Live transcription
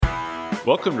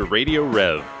Welcome to Radio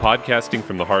Rev, podcasting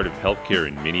from the heart of healthcare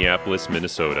in Minneapolis,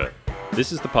 Minnesota.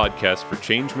 This is the podcast for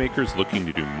changemakers looking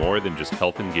to do more than just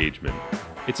health engagement.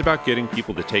 It's about getting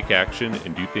people to take action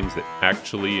and do things that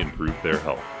actually improve their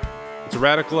health. It's a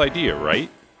radical idea, right?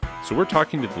 So we're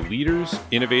talking to the leaders,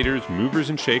 innovators, movers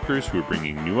and shakers who are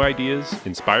bringing new ideas,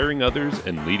 inspiring others,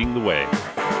 and leading the way.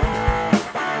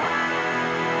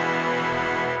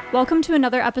 Welcome to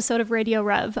another episode of Radio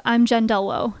Rev. I'm Jen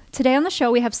Delwo. Today on the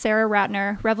show we have Sarah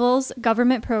Ratner, Rev'l's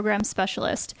Government Program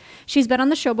Specialist. She's been on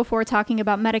the show before talking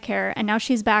about Medicare, and now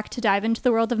she's back to dive into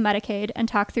the world of Medicaid and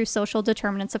talk through social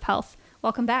determinants of health.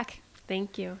 Welcome back.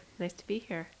 Thank you. Nice to be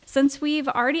here. Since we've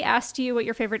already asked you what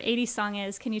your favorite 80s song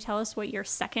is, can you tell us what your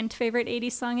second favorite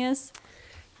 80s song is?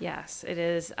 Yes, it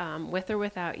is With or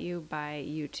Without You by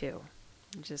U2,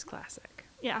 which is classic.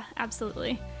 Yeah,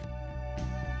 absolutely.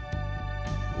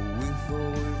 With or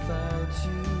without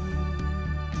you,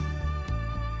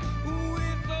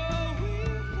 with or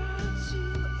without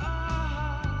you,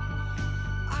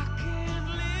 I can't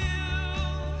live.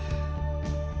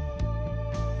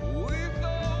 With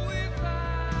or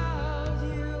without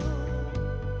you.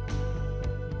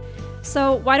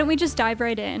 So why don't we just dive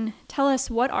right in? Tell us,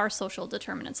 what are social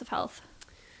determinants of health?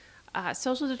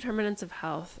 Social determinants of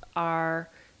health are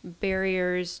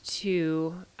barriers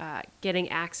to getting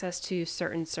access to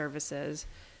certain services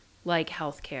like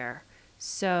healthcare.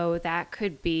 So that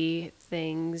could be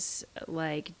things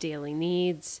like daily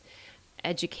needs,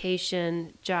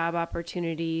 education, job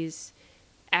opportunities,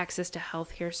 access to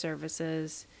healthcare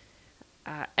services,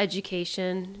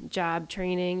 education, job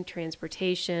training,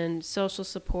 transportation, social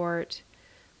support,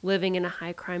 living in a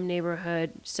high crime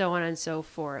neighborhood, so on and so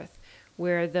forth,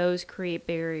 where those create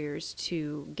barriers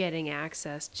to getting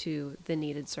access to the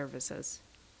needed services.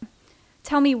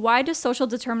 Tell me, why do social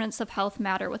determinants of health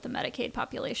matter with the Medicaid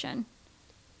population?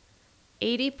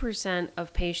 80%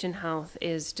 of patient health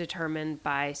is determined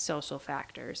by social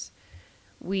factors.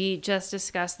 We just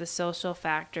discussed the social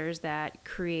factors that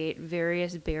create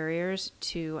various barriers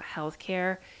to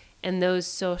healthcare, and those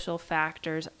social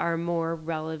factors are more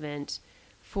relevant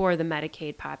for the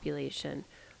Medicaid population.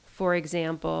 For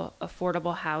example,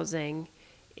 affordable housing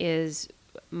is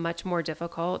much more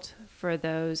difficult for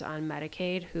those on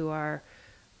Medicaid who are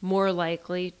more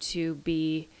likely to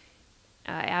be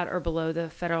at or below the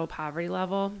federal poverty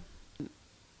level.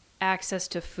 Access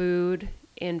to food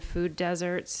in food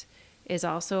deserts is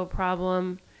also a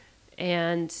problem,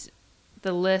 and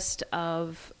the list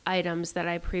of items that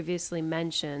I previously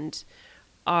mentioned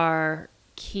are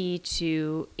key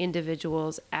to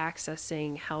individuals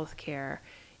accessing health care.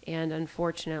 And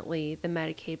unfortunately, the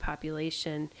Medicaid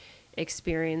population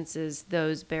experiences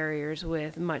those barriers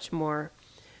with much more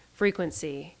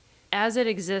frequency. As it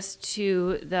exists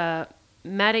to the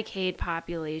Medicaid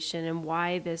population and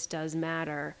why this does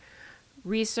matter,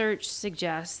 research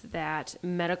suggests that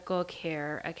medical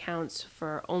care accounts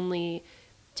for only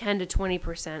 10 to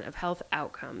 20% of health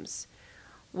outcomes,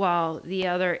 while the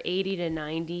other 80 to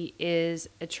 90 is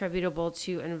attributable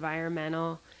to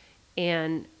environmental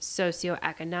and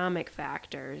socioeconomic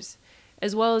factors,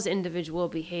 as well as individual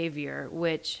behavior,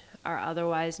 which are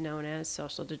otherwise known as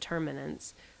social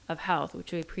determinants of health,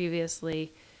 which we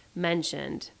previously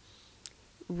mentioned.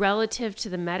 Relative to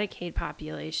the Medicaid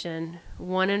population,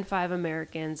 1 in 5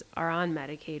 Americans are on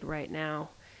Medicaid right now,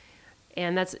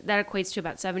 and that equates to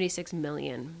about 76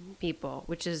 million people,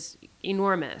 which is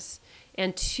enormous,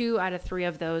 and 2 out of 3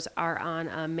 of those are on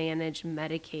a managed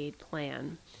Medicaid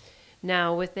plan.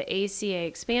 Now, with the ACA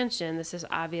expansion, this has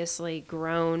obviously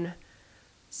grown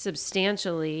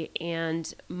substantially,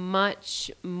 and many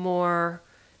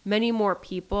more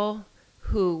people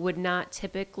who would not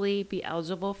typically be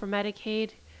eligible for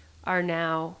Medicaid are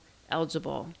now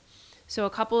eligible. So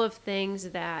a couple of things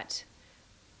that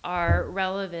are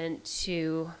relevant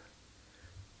to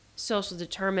social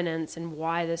determinants and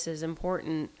why this is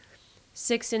important: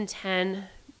 6 in 10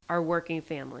 are working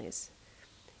families.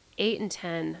 8 in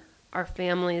 10 are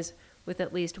families with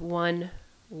at least one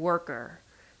worker.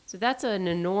 So that's an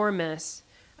enormous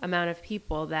amount of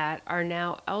people that are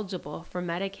now eligible for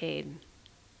Medicaid.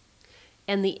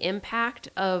 And the impact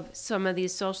of some of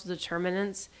these social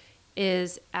determinants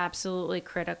is absolutely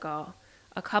critical.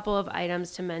 A couple of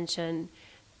items to mention: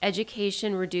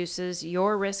 education reduces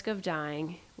your risk of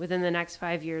dying within the next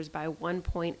 5 years by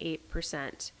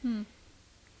 1.8%. And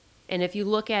if you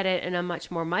look at it in a much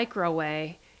more micro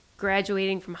way,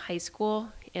 graduating from high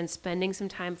school and spending some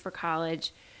time for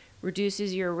college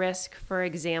reduces your risk, for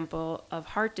example, of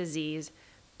heart disease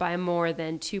by more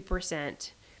than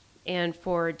 2%, and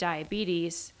for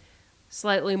diabetes,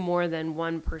 slightly more than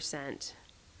 1%.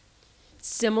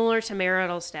 Similar to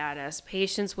marital status,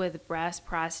 patients with breast,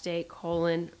 prostate,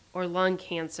 colon, or lung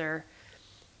cancer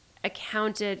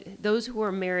those who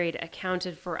were married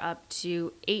accounted for up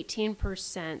to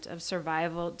 18% of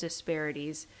survival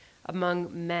disparities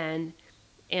among men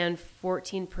and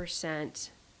 14%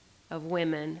 of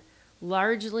women,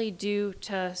 largely due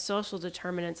to social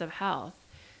determinants of health.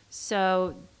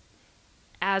 So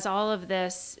as all of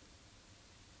this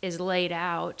is laid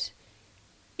out,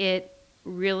 it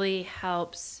really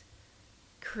helps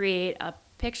create a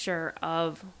picture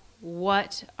of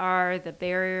what are the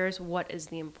barriers, what is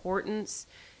the importance,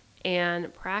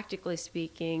 and practically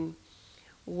speaking,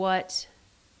 what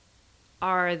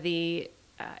are the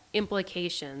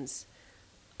implications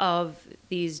of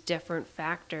these different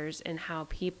factors in how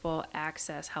people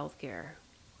access healthcare.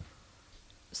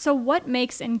 So what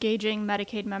makes engaging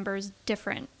Medicaid members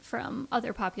different from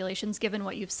other populations, given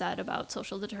what you've said about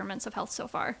social determinants of health so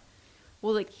far?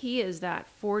 Well, the key is that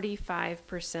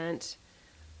 45%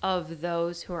 of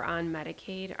those who are on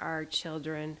Medicaid are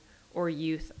children or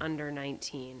youth under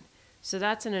 19. So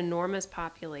that's an enormous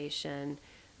population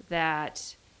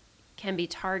that can be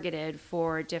targeted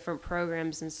for different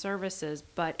programs and services,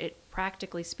 but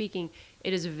practically speaking,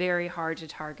 it is very hard to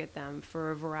target them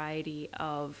for a variety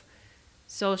of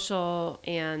social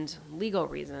and legal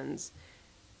reasons.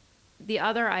 The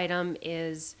other item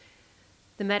is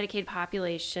the Medicaid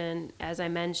population, as I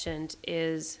mentioned,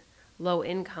 is low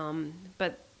income,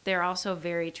 but they're also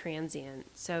very transient.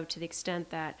 So to the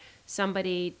extent that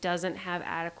somebody doesn't have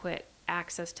adequate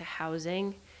access to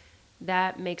housing,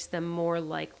 that makes them more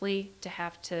likely to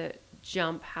have to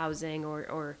jump housing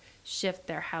or shift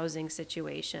their housing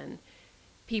situation.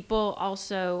 People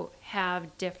also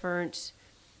have different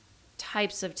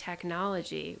types of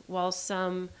technology. While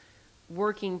some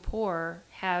working poor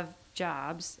have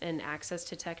jobs and access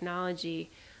to technology,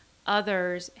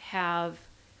 others have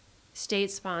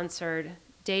state-sponsored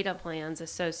data plans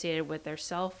associated with their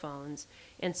cell phones,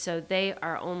 and so they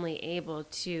are only able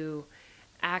to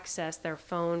access their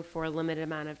phone for a limited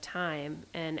amount of time,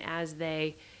 and as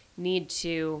they need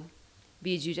to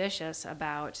be judicious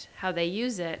about how they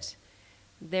use it,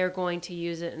 they're going to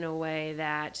use it in a way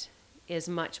that is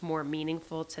much more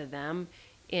meaningful to them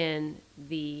in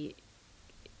the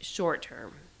short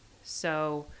term.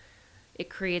 So it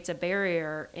creates a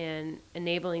barrier in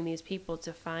enabling these people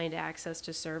to find access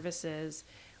to services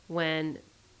when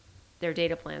their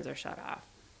data plans are shut off.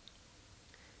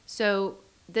 So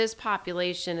this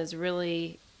population is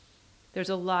really, there's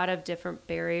a lot of different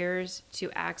barriers to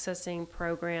accessing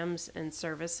programs and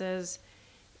services,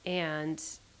 and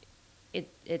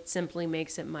it simply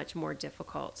makes it much more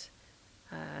difficult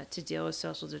to deal with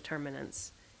social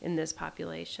determinants in this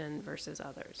population versus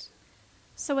others.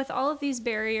 So with all of these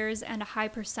barriers and a high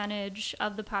percentage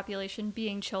of the population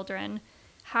being children,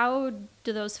 how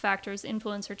do those factors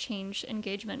influence or change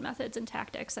engagement methods and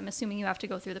tactics? I'm assuming you have to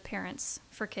go through the parents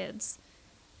for kids.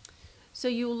 So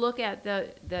you look at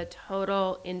the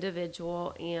total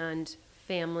individual and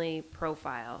family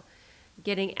profile,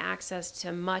 getting access to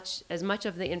as much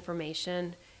of the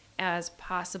information as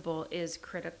possible is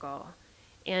critical.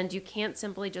 And you can't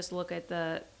simply just look at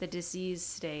the disease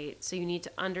state. So you need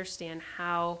to understand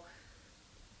how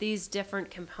these different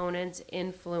components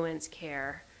influence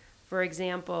care. For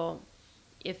example,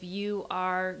 if you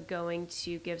are going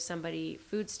to give somebody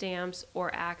food stamps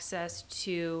or access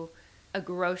to a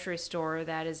grocery store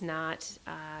that is not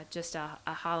just a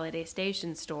holiday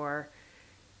station store,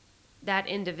 that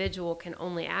individual can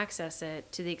only access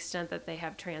it to the extent that they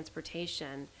have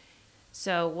transportation.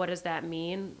 So what does that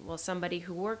mean? Well, somebody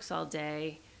who works all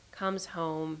day comes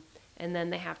home and then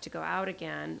they have to go out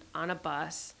again on a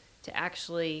bus to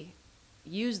actually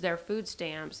use their food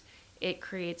stamps. It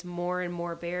creates more and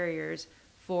more barriers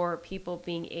for people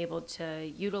being able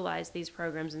to utilize these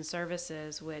programs and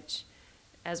services, which,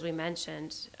 as we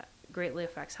mentioned, greatly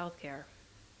affects healthcare.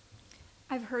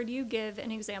 I've heard you give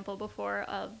an example before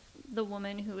of the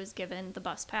woman who was given the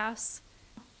bus pass.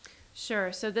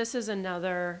 Sure. So this is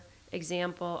another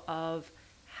example of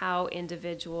how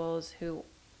individuals who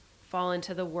fall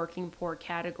into the working poor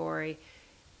category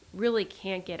really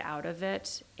can't get out of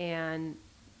it and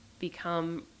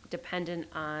become dependent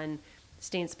on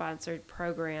state-sponsored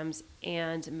programs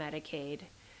and Medicaid.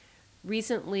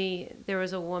 Recently, there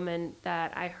was a woman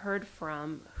that I heard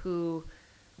from who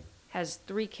has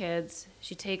 3 kids.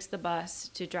 She takes the bus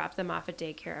to drop them off at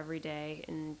daycare every day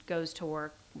and goes to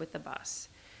work with the bus.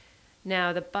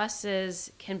 Now, the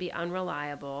buses can be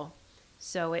unreliable,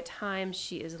 so at times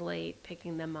she is late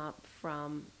picking them up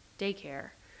from daycare.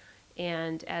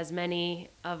 And as many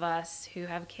of us who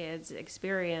have kids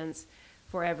experience,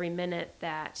 for every minute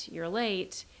that you're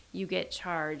late, you get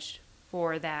charged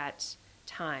for that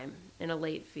time in a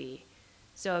late fee.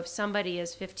 So if somebody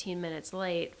is 15 minutes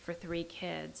late for 3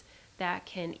 kids, that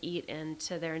can eat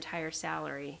into their entire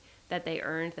salary that they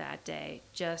earned that day,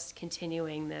 just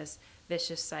continuing this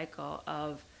vicious cycle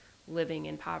of living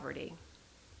in poverty.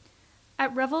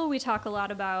 At Revel, we talk a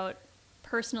lot about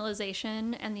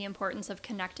personalization and the importance of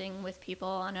connecting with people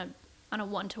on a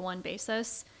one-to-one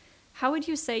basis. How would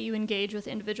you say you engage with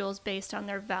individuals based on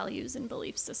their values and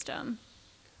belief system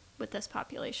with this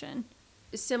population?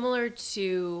 Similar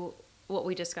to what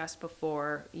we discussed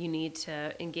before, you need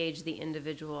to engage the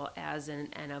individual as an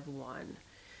N of one.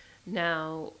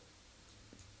 Now,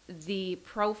 the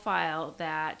profile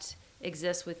that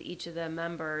exists with each of the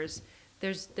members,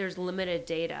 there's limited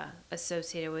data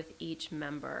associated with each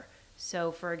member.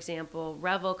 So, for example,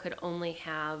 Revel could only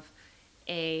have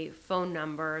a phone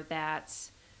number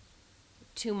that's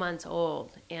 2 months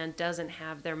old and doesn't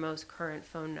have their most current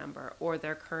phone number or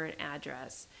their current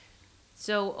address.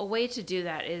 So a way to do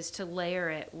that is to layer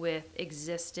it with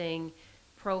existing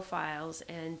profiles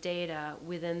and data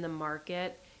within the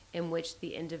market in which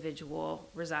the individual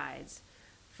resides.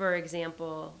 For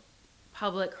example,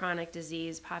 public chronic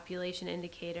disease population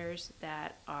indicators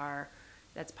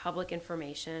that's public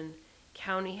information,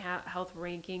 county health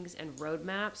rankings and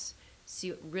roadmaps, so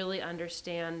you really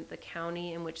understand the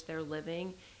county in which they're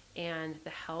living and the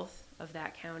health of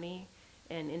that county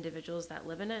and individuals that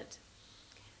live in it.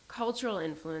 Cultural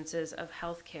influences of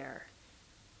healthcare,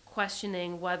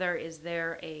 questioning whether is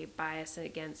there a bias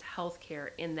against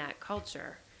healthcare in that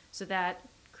culture. So that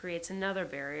creates another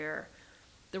barrier.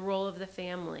 The role of the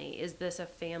family. Is this a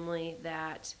family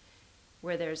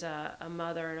where there's a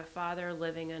mother and a father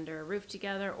living under a roof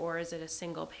together, or is it a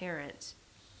single parent?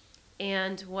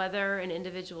 And whether an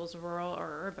individual's rural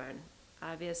or urban.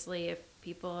 Obviously, if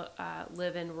people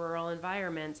live in rural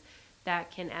environments,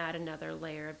 that can add another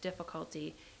layer of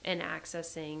difficulty in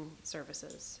accessing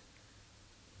services.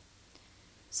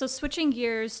 So switching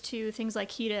gears to things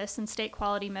like HEDIS and state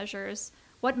quality measures,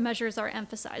 what measures are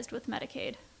emphasized with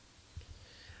Medicaid?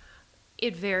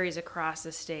 It varies across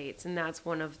the states, and that's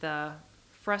one of the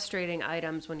frustrating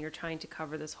items when you're trying to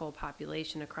cover this whole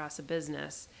population across a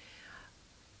business.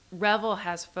 Revel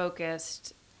has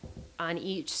focused on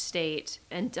each state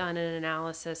and done an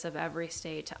analysis of every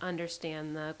state to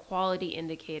understand the quality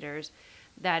indicators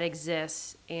that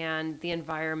exist and the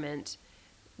environment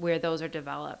where those are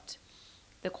developed.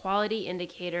 The quality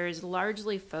indicators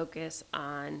largely focus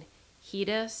on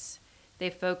HEDIS.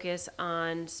 They focus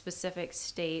on specific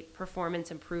state performance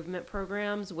improvement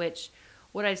programs, which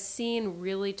what I've seen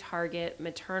really target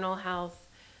maternal health,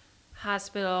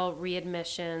 hospital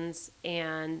readmissions,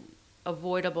 and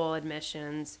avoidable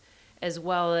admissions, as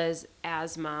well as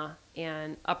asthma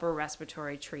and upper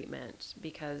respiratory treatment,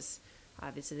 because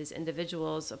obviously these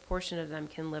individuals, a portion of them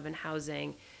can live in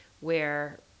housing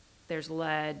where there's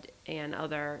lead and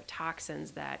other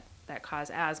toxins that cause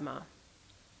asthma.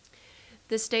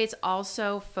 The states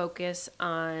also focus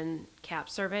on CAP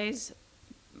surveys.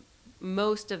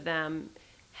 Most of them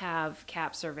have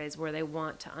CAP surveys where they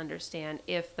want to understand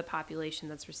if the population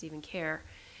that's receiving care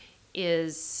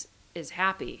is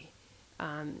happy.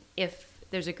 If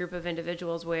there's a group of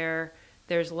individuals where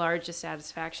there's large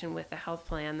dissatisfaction with the health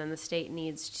plan, then the state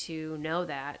needs to know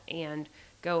that and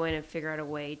go in and figure out a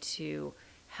way to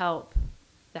help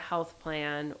the health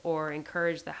plan or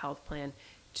encourage the health plan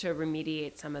to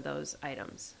remediate some of those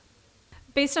items.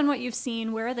 Based on what you've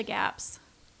seen, where are the gaps?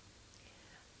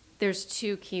 There's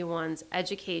 2 key ones: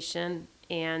 education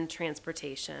and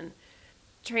transportation.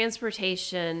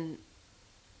 Transportation,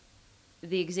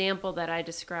 the example that I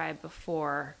described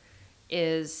before,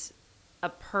 is a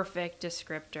perfect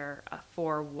descriptor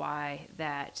for why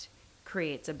that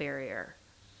creates a barrier.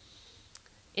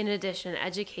 In addition,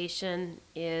 education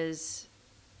is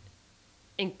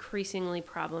increasingly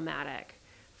problematic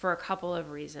for a couple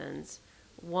of reasons.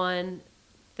 One,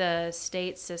 the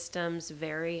state systems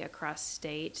vary across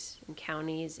state and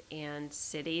counties and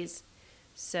cities.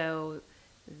 So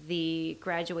the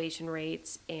graduation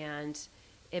rates and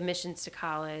admissions to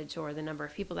college, or the number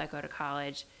of people that go to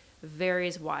college,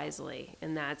 varies wisely,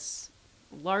 and that's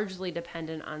largely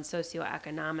dependent on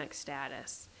socioeconomic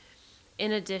status.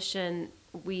 In addition,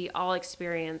 we all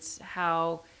experience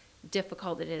how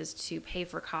difficult it is to pay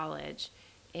for college,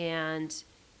 and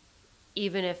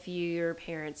even if your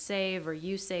parents save or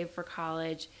you save for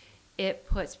college, it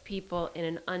puts people in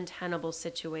an untenable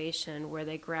situation where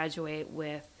they graduate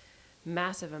with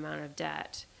massive amount of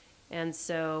debt. And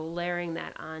so layering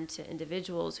that on to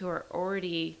individuals who are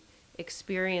already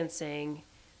experiencing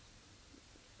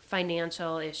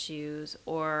financial issues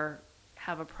or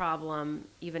have a problem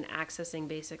even accessing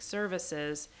basic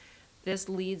services, this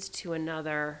leads to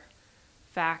another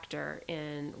factor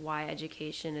in why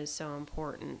education is so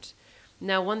important.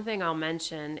 Now, one thing I'll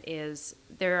mention is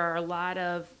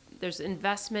there's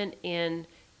investment in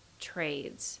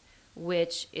trades,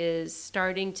 which is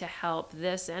starting to help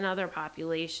this and other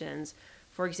populations.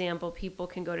 For example, people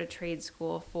can go to trade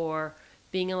school for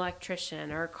being an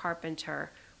electrician or a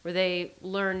carpenter, where they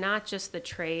learn not just the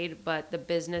trade, but the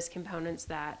business components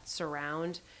that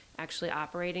surround actually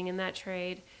operating in that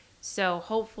trade. So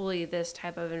hopefully this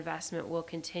type of investment will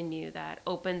continue, that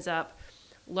opens up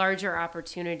larger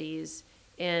opportunities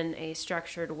in a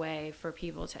structured way for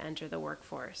people to enter the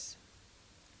workforce.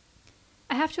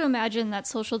 I have to imagine that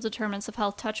social determinants of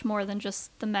health touch more than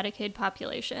just the Medicaid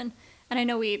population. And I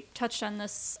know we touched on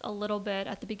this a little bit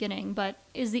at the beginning, but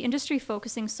is the industry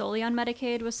focusing solely on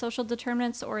Medicaid with social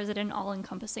determinants, or is it an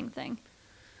all-encompassing thing?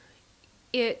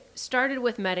 It started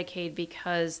with Medicaid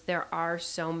because there are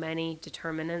so many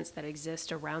determinants that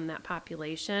exist around that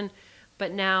population,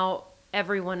 but now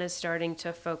everyone is starting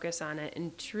to focus on it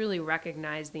and truly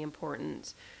recognize the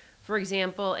importance. For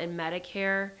example, in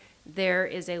Medicare, there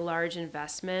is a large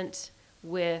investment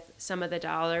with some of the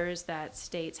dollars that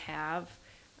states have,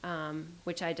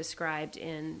 which I described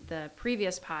in the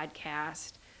previous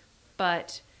podcast,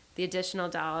 but the additional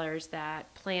dollars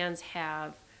that plans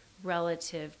have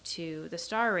relative to the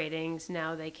star ratings,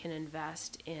 now they can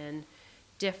invest in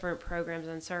different programs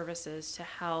and services to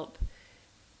help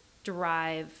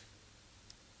drive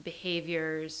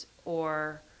behaviors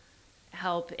or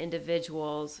help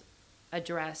individuals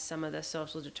address some of the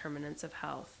social determinants of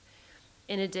health.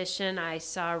 In addition, I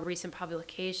saw a recent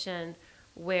publication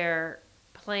where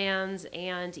plans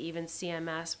and even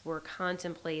CMS were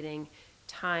contemplating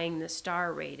tying the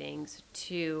star ratings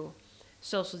to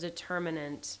social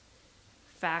determinant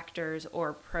factors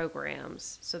or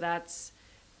programs. So that's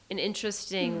an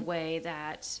interesting way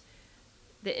that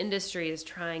the industry is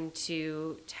trying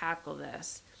to tackle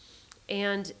this.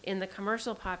 And in the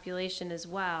commercial population as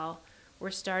well, we're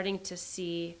starting to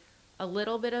see a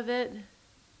little bit of it,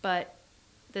 but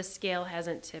the scale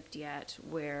hasn't tipped yet,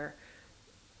 where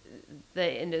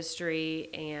the industry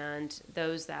and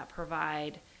those that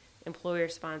provide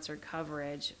employer-sponsored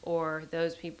coverage or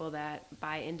those people that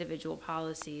buy individual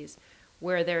policies,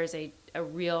 where there's a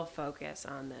real focus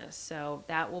on this. So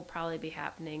that will probably be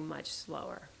happening much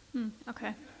slower.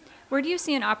 Okay. Where do you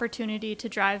see an opportunity to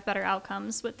drive better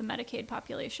outcomes with the Medicaid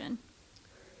population?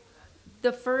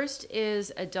 The first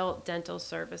is adult dental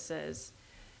services.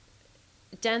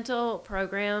 Dental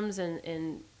programs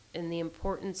and the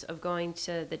importance of going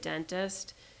to the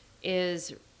dentist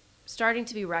is starting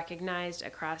to be recognized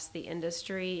across the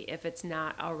industry, if it's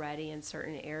not already in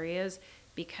certain areas,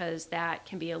 because that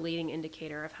can be a leading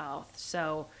indicator of health.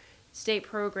 So state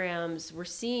programs, we're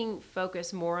seeing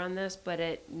focus more on this, but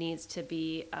it needs to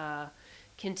be a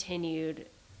continued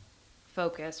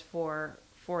focus for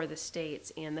the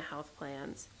states and the health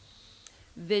plans.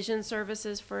 Vision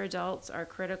services for adults are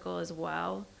critical as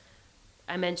well.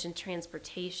 I mentioned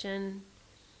transportation,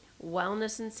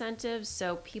 wellness incentives,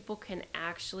 so people can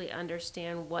actually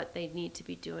understand what they need to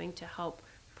be doing to help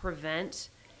prevent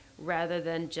rather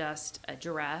than just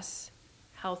address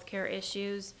healthcare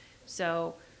issues.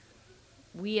 So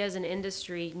we as an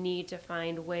industry need to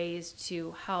find ways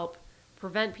to help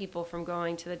prevent people from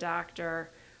going to the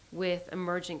doctor with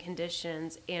emergent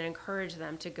conditions and encourage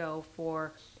them to go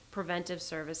for preventive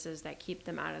services that keep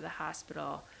them out of the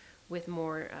hospital with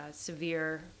more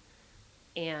severe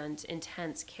and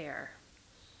intense care.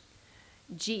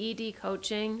 GED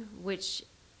coaching, which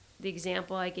the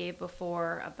example I gave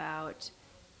before about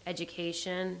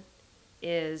education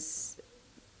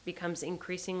becomes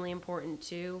increasingly important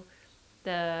too.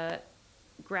 The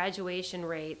graduation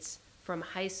rates from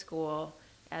high school,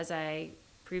 as I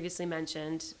previously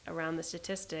mentioned around the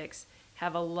statistics,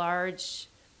 have a large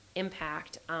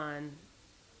impact on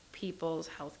people's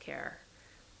health care.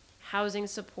 Housing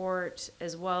support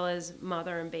as well as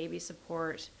mother and baby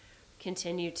support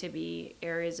continue to be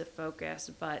areas of focus,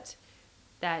 but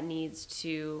that needs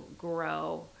to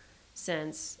grow,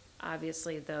 since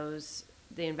obviously the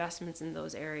investments in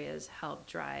those areas help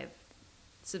drive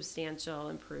substantial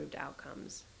improved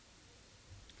outcomes.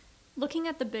 Looking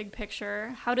at the big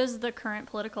picture, how does the current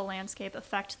political landscape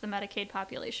affect the Medicaid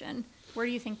population? Where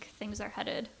do you think things are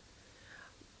headed?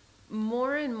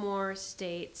 More and more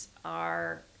states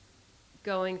are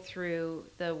going through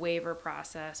the waiver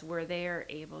process where they are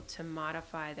able to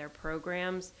modify their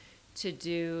programs to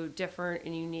do different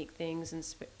and unique things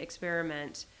and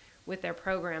experiment with their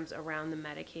programs around the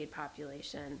Medicaid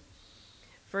population.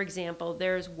 For example,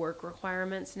 there's work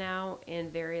requirements now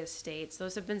in various states.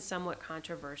 Those have been somewhat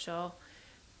controversial,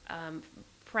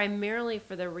 primarily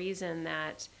for the reason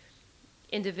that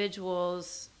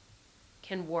individuals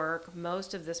can work.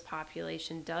 Most of this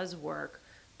population does work,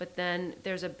 but then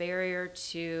there's a barrier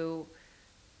to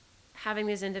having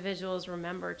these individuals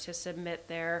remember to submit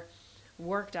their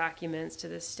work documents to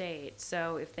the state.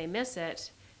 So if they miss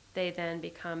it, they then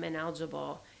become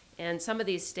ineligible. And some of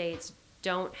these states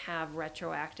don't have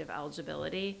retroactive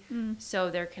eligibility.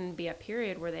 So there can be a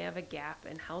period where they have a gap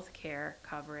in health care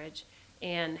coverage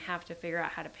and have to figure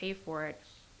out how to pay for it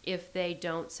if they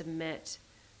don't submit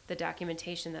the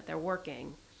documentation that they're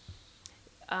working.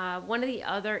 One of the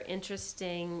other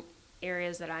interesting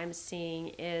areas that I'm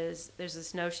seeing is there's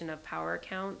this notion of power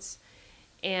accounts,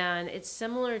 and it's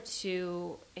similar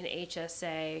to an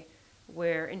HSA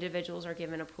where individuals are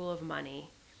given a pool of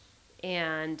money,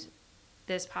 and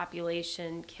this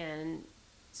population can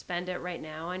spend it right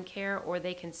now on care, or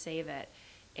they can save it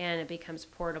and it becomes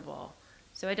portable.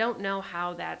 So I don't know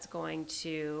how that's going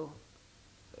to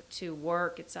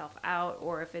work itself out,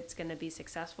 or if it's going to be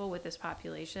successful with this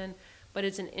population, but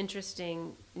it's an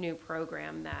interesting new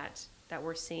program that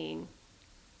we're seeing.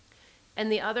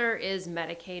 And the other is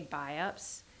Medicaid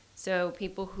buy-ups. So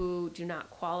people who do not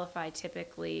qualify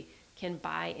typically can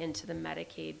buy into the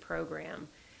Medicaid program.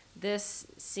 This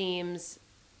seems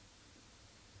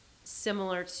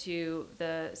similar to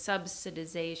the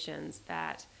subsidizations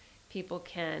that people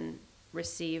can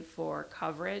receive for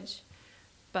coverage,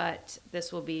 but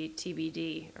this will be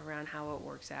TBD around how it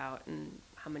works out and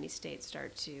how many states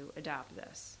start to adopt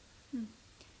this.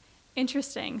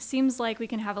 Interesting. Seems like we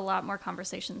can have a lot more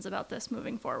conversations about this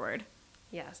moving forward.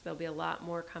 Yes, there'll be a lot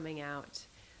more coming out,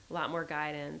 a lot more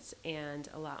guidance, and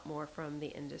a lot more from the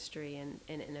industry and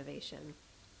innovation.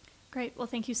 Great. Well,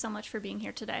 thank you so much for being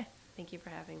here today. Thank you for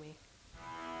having me.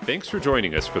 Thanks for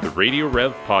joining us for the Radio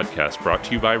Rev podcast brought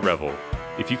to you by Revel.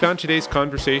 If you found today's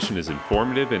conversation as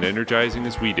informative and energizing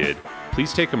as we did,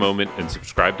 please take a moment and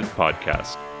subscribe to the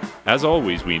podcast. As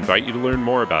always, we invite you to learn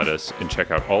more about us and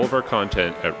check out all of our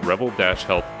content at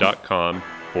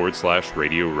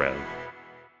revel-health.com/Radio Rev.